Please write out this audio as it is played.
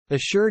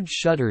Assured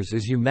Shutters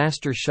is your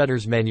master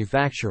shutters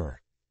manufacturer.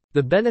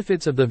 The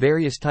benefits of the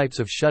various types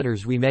of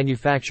shutters we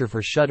manufacture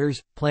for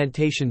shutters,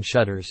 plantation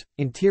shutters,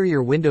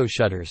 interior window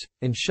shutters,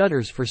 and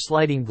shutters for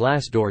sliding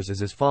glass doors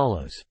is as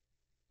follows.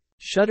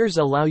 Shutters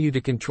allow you to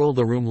control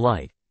the room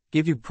light,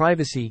 give you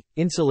privacy,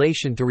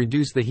 insulation to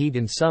reduce the heat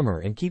in summer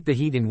and keep the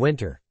heat in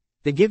winter.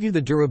 They give you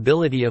the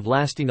durability of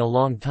lasting a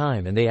long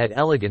time, and they add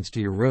elegance to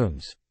your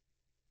rooms.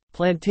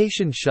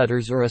 Plantation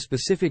shutters are a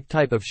specific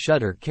type of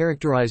shutter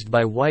characterized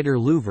by wider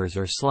louvers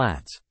or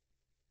slats.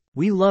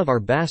 We love our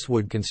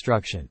basswood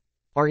construction.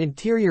 Our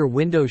interior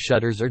window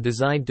shutters are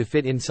designed to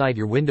fit inside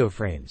your window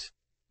frames.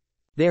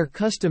 They are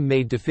custom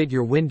made to fit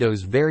your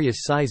windows' various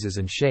sizes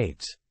and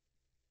shapes.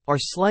 Our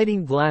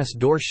sliding glass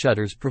door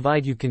shutters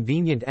provide you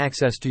convenient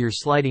access to your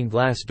sliding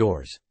glass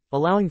doors,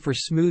 allowing for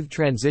smooth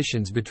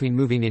transitions between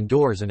moving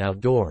indoors and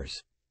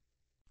outdoors.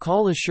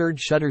 Call Assured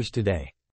Shutters today.